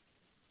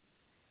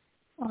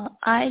 Well,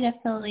 I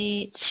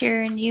definitely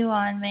cheering you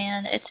on,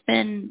 man. It's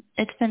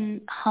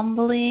been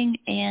humbling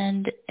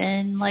and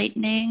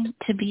enlightening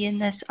to be in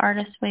this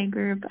Artist Way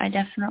group.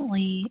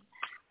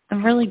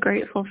 I'm really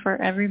grateful for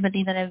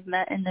everybody that I've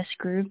met in this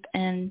group,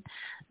 and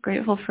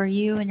grateful for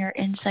you and your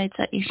insights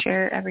that you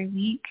share every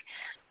week.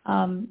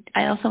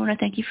 I also want to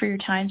thank you for your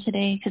time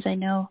today, because I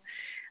know,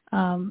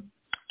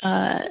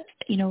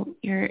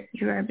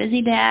 you're a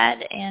busy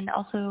dad, and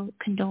also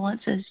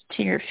condolences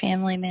to your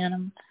family,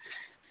 man.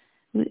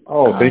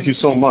 Thank you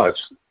so much.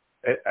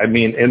 I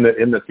mean, in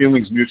the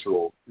feelings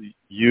mutual,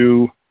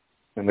 you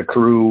and the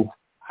crew,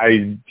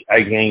 I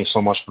gain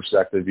so much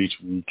perspective each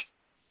week.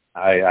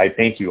 I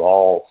thank you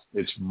all.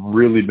 It's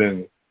really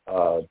been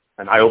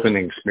an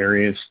eye-opening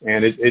experience,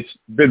 and it's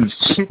been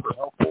super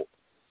helpful.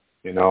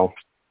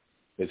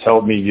 It's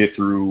helped me get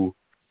through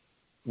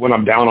when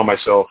I'm down on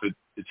myself.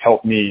 It's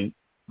helped me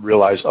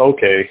realize,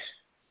 okay,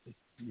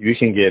 you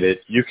can get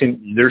it.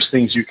 There's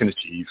things you can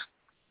achieve.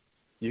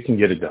 You can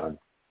get it done.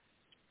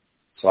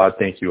 So I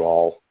thank you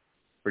all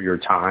for your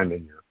time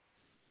and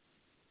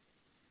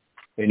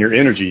your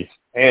energy,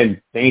 and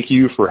thank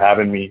you for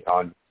having me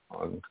on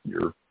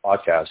your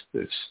podcast.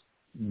 It's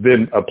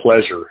been a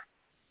pleasure.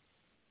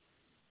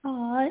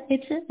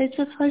 It's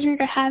a pleasure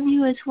to have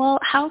you as well.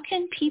 How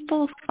can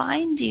people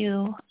find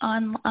you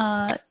on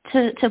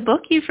to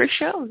book you for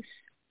shows?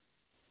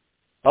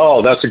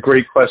 Oh, that's a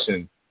great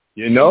question.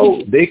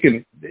 They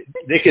can.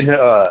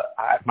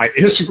 My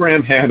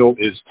Instagram handle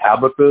is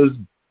Tabitha's,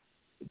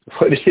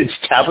 but it's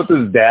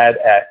Tabitha's dad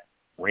at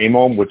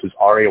Raymond, which is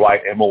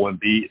Raymond.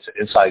 It's an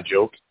inside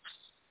joke.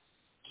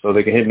 So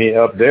they can hit me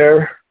up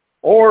there,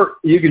 or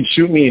you can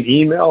shoot me an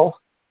email.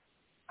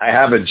 I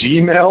have a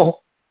Gmail.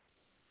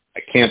 I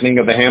can't think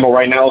of the handle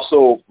right now,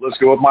 so let's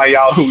go with my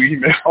Yahoo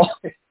email.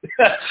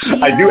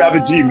 I do have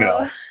a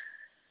Gmail.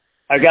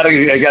 I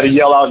gotta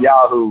yell out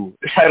Yahoo.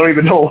 I don't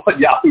even know what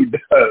Yahoo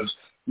does.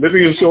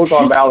 Living in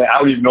Silicon Valley, I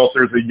don't even know if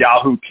there's a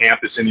Yahoo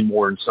campus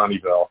anymore in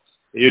Sunnyvale.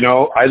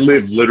 I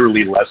live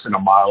literally less than a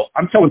mile.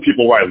 I'm telling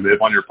people where I live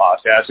on your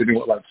podcast.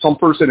 Like some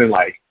person in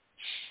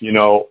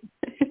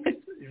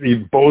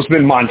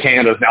Bozeman,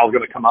 Montana is now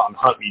going to come out and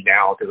hunt me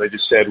down because I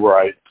just said where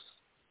I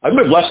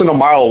live less than a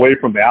mile away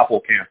from the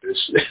Apple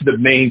campus, the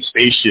main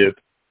spaceship.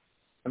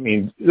 I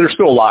mean, there's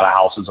still a lot of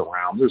houses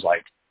around. There's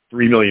like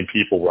 3 million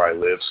people where I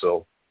live,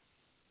 so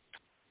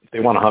if they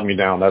want to hunt me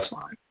down, that's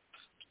fine.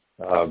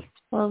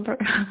 Well,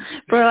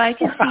 bro, I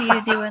can see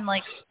you doing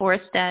like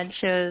sports dad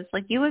shows.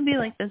 Like you would be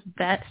like this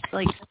best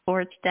like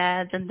sports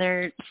dads and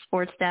their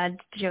sports dad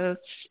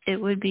jokes. It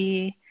would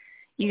be,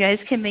 you guys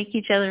can make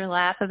each other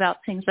laugh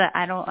about things that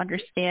I don't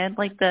understand,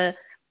 like the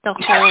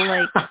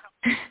whole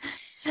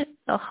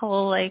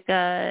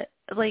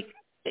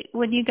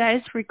when you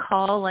guys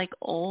recall like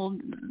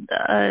old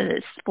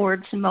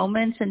sports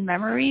moments and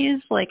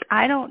memories, like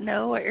I don't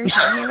know what you're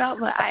talking about,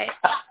 but I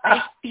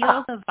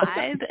feel the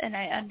vibe and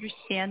I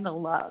understand the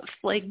love.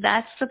 Like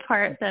that's the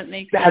part that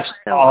makes it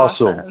so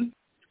awesome.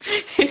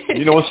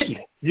 You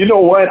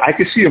know what? I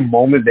could see a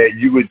moment that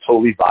you would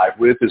totally vibe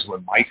with is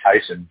when Mike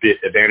Tyson bit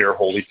Evander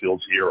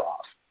Holyfield's ear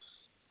off.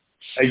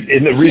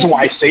 And the reason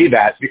why I say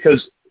that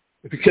because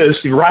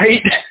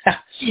right,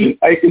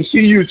 I can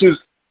see you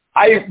just.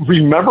 I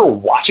remember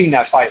watching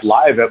that fight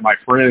live at my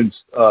friend's.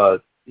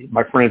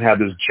 My friend had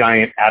this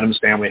giant Addams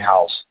Family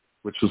house,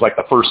 which was like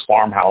the first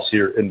farmhouse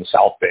here in the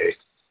South Bay,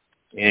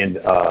 and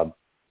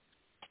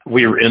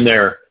we were in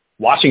there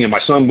watching it.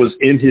 My son was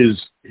in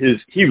his.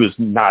 He was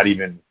not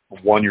even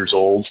 1 year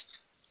old,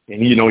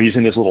 and he's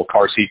in his little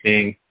car seat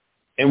thing,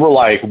 and we're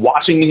like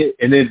watching it,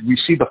 and then we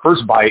see the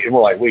first bite, and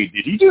we're like, wait,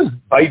 did he just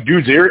bite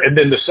dude's ear? And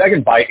then the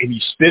second bite, and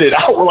he spit it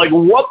out. We're like,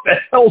 what the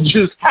hell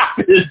just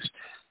happened?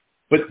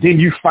 But then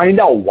you find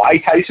out why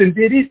Tyson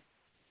did it,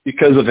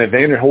 because of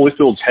Evander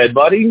Holyfield's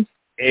headbutting,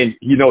 and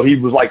he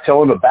was like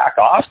telling him to back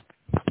off.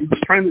 He was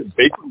trying to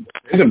basically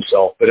defend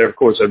himself, but of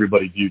course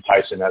everybody viewed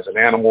Tyson as an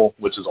animal,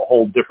 which is a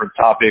whole different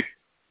topic.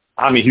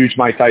 I'm a huge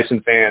Mike Tyson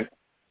fan.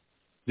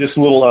 Just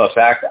a little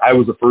fact, I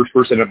was the first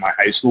person in my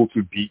high school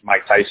to beat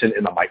Mike Tyson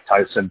in the Mike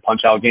Tyson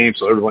Punch-Out game,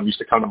 so everyone used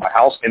to come to my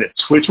house, and if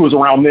Twitch was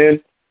around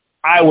then,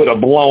 I would have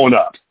blown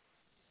up.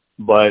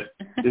 But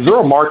is there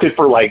a market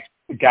for like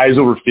guys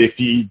over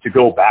 50 to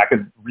go back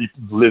and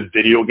relive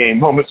video game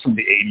moments from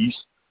the 80s?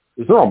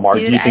 Is there a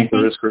market? Do you think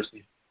there is,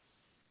 Christy?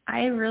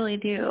 I really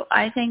do.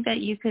 I think that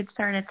you could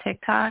start a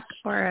TikTok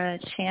or a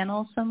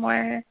channel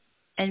somewhere,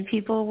 and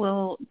people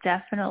will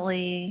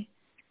definitely,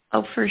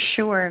 for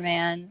sure,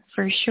 man,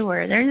 for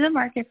sure. There's a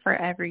market for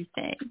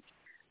everything. See,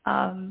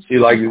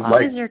 as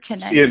long as you're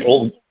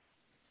connected.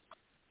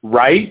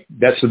 Right?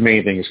 That's the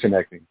main thing, is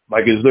connecting.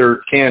 Like,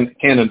 can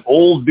an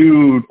old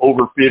dude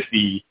over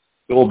 50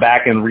 go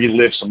back and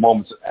relive some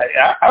moments?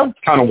 I'm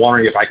kind of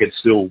wondering if I could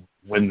still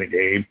win the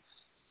game.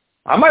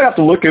 I might have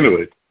to look into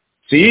it.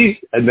 See,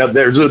 and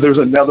there's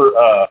another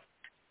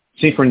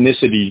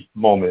synchronicity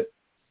moment.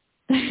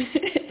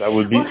 That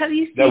would be. Well, have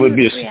you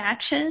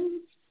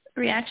seen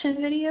reaction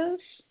videos?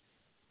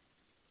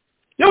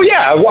 Oh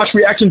yeah, I watch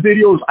reaction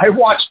videos. I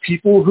watch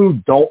people who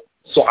don't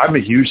so I'm a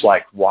huge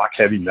like rock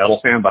heavy metal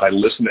fan, but I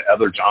listen to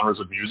other genres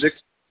of music,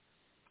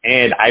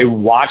 and I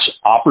watch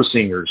opera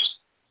singers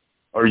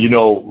or,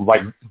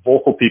 like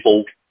vocal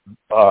people,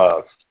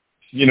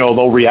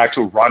 they'll react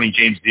to Ronnie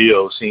James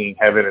Dio singing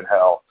Heaven and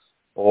Hell,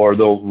 or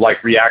they'll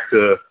like react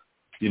to,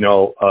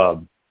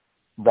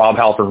 Rob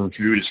Halford from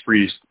Judas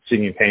Priest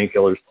singing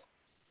Painkillers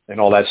and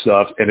all that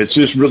stuff. And it's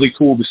just really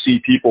cool to see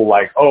people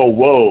like, oh,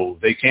 whoa,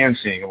 they can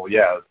sing. Well,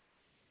 yeah,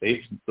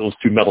 those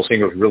two metal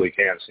singers really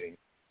can sing.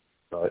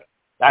 But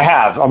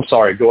I'm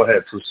sorry, go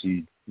ahead,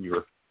 proceed.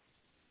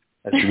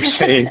 As you were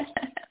saying.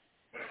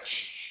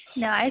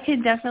 No, I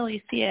could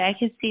definitely see it. I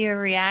could see a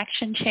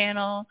reaction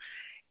channel,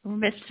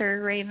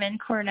 Mr. Raymond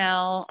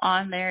Cornell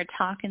on there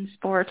talking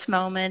sports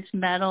moments,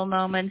 metal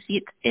moments.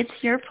 It's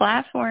your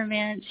platform,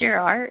 man. It's your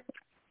art.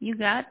 You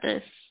got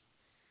this.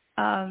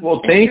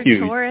 Well, thank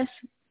you. Taurus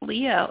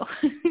Leo.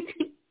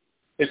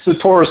 It's the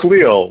Taurus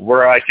Leo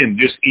where I can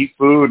just eat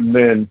food and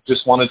then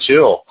just want to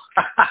chill.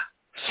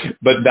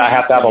 But I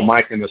have to have a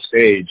mic and a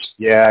stage.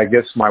 Yeah, I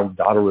guess my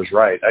daughter was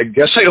right. I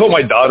guess I owe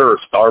my daughter a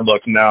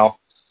Starbucks now.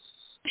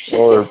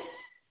 Or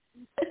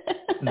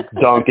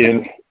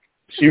Duncan.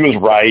 She was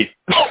right.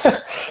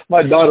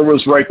 My daughter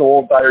was right the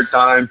whole entire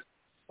time.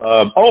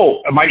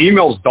 My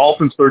email is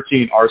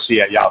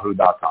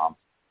dolphins13rc@yahoo.com.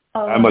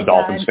 Oh, I'm a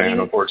Dolphins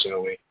fan,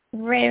 unfortunately.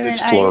 Raymond,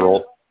 it's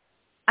plural.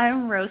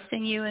 I'm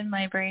roasting you in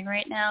my brain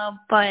right now,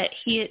 but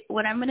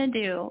what I'm going to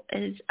do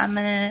is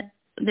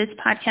this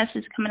podcast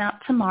is coming out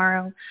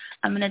tomorrow.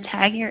 I'm going to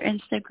tag your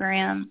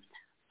Instagram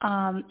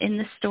in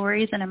the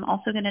stories, and I'm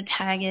also going to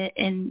tag it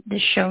in the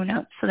show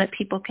notes so that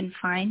people can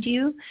find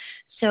you.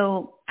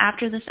 So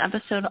after this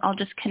episode, I'll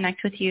just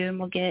connect with you and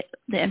we'll get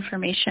the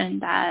information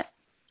how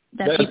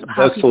people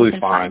totally can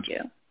fine. find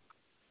you.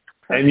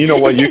 And you know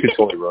what? You can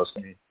totally roast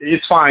me.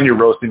 It's fine. You're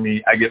roasting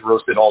me. I get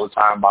roasted all the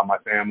time by my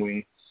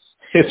family.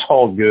 It's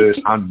all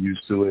good. I'm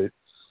used to it.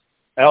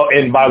 Oh,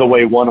 and by the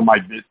way, one of my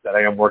bits that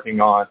I am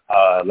working on,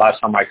 last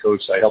time I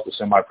coached, I helped a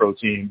semi-pro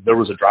team. There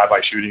was a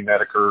drive-by shooting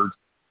that occurred.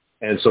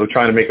 And so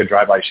trying to make a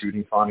drive-by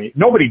shooting funny.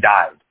 Nobody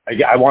died.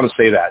 I want to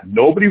say that.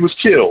 Nobody was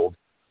killed.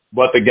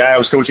 But the guy I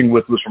was coaching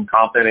with was from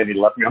Compton, and he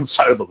left me on the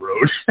side of the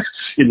road.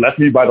 He left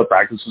me by the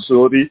practice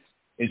facility.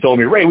 He told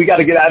me, Ray, we got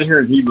to get out of here,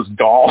 and he was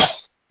gone.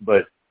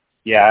 But,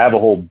 yeah, I have a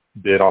whole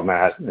bit on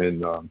that.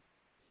 And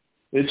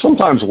it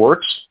sometimes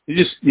works. You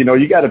just, you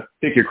got to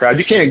pick your crowd.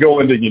 You can't go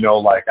into,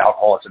 like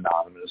Alcoholics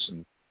Anonymous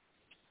and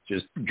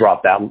just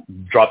drop that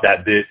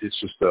bit. It's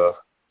just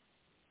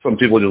some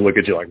people just look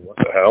at you like, what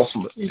the hell?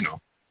 But,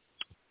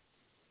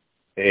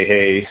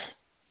 hey,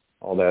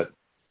 all that.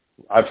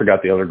 I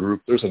forgot the other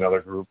group. There's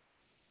another group,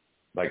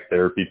 like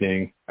therapy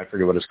thing. I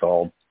forget what it's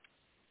called.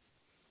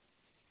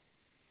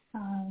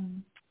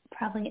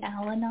 Probably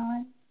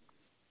Al-Anon.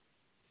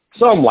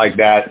 Something like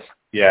that.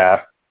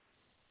 Yeah.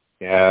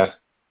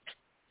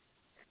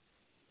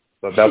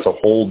 But that's a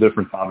whole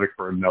different topic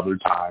for another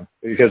time,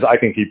 because I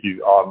can keep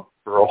you on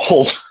for a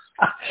whole.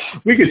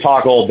 We could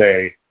talk all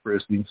day,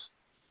 Christy.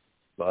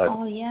 But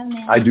oh yeah,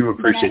 man. I do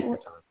appreciate your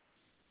time.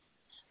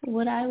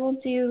 What I will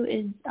do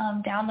is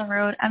down the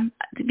road,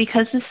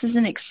 because this is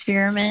an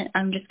experiment,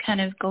 I'm just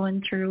kind of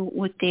going through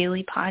with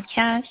daily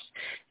podcasts.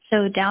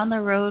 So down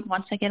the road,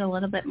 once I get a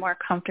little bit more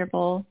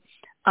comfortable,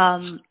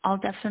 I'll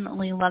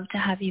definitely love to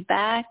have you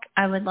back.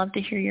 I would love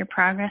to hear your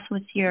progress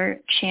with your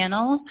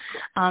channel,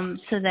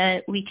 so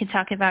that we can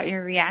talk about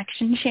your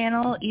reaction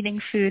channel,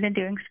 eating food and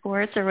doing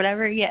sports or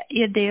whatever you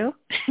do.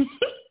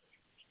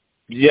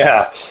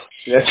 Yeah.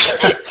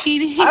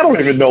 I don't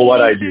even know what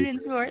I do.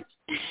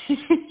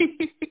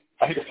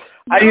 I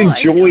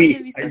enjoy.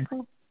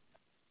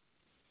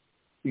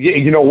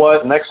 You know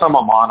what? Next time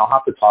I'm on, I'll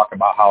have to talk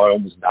about how I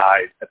almost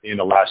died at the end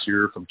of last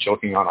year from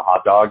choking on a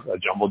hot dog, a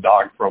jumbo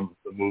dog from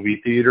the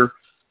movie theater.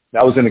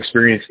 That was an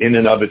experience in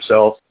and of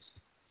itself.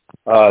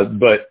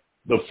 But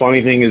the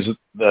funny thing is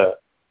the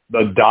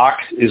doc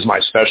is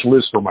my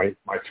specialist for my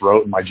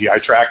throat and my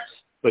GI tract.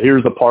 But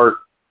here's the part.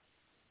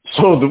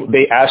 So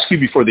they ask you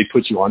before they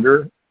put you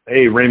under,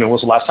 hey, Raymond,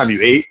 when's the last time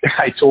you ate?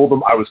 I told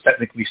them I was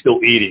technically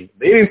still eating.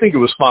 They didn't think it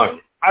was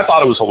funny. I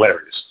thought it was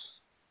hilarious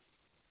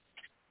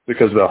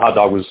because the hot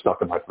dog was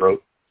stuck in my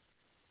throat.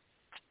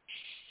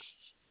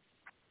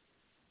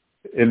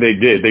 And they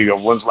did. They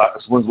go, when's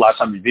the last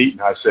time you've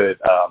eaten? I said,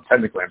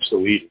 technically I'm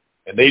still eating.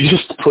 And they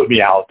just put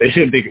me out. They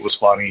didn't think it was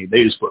funny.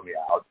 They just put me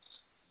out.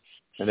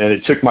 And then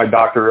it took my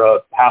doctor a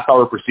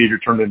half-hour procedure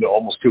turned into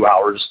almost 2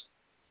 hours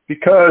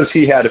because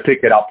he had to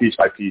pick it out piece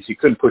by piece. He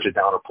couldn't push it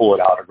down or pull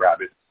it out or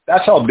grab it.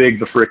 That's how big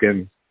the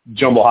frickin'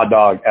 jumbo hot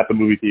dog at the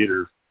movie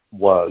theater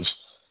was.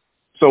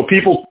 So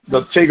people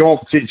that take home,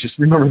 just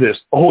remember this.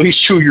 Always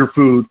chew your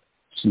food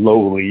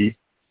slowly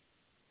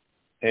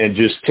and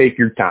just take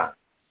your time.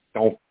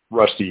 Don't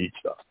rush to eat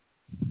stuff.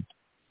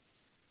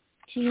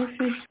 Chew your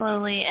food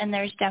slowly, and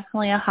there's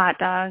definitely a hot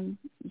dog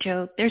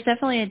joke. There's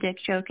definitely a dick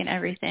joke in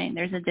everything.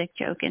 There's a dick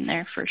joke in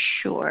there for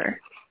sure.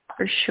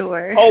 For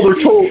sure. Oh,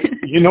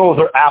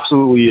 there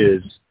absolutely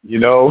is.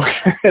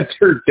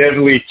 There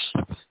definitely,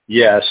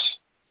 yes.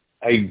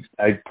 A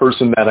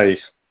person that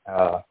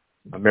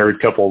a married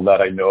couple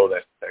that I know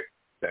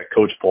that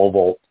coach pole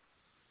vault.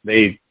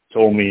 They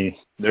told me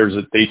there's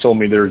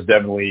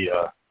definitely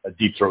a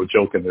deep throat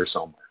joke in there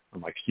somewhere.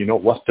 I'm like, you know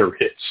what, there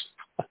is.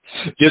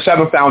 Just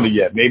haven't found it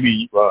yet.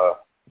 Maybe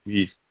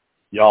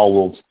y'all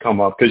will come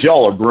up, because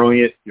y'all are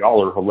brilliant.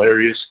 Y'all are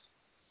hilarious.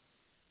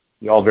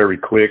 Y'all very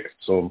quick.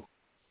 So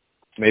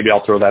maybe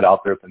I'll throw that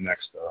out there at the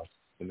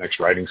next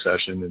writing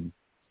session and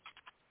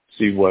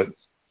see what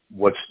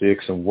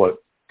sticks and what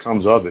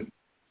comes of it.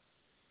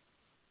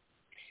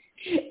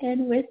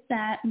 And with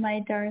that,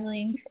 my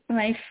darling,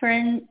 my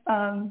friend,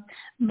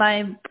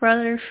 my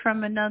brother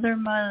from another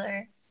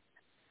mother,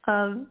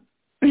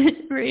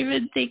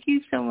 Raymond, thank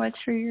you so much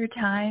for your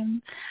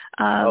time.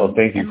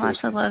 Thank you. And lots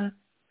of love.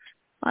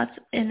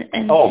 And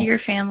to your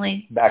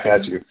family. Back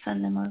at you.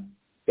 Send them love.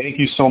 Thank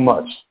you so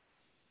much.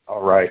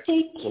 All right.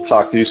 Take care. We'll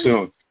talk to you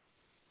soon.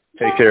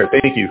 Take care.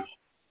 Thank you.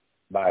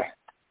 Bye.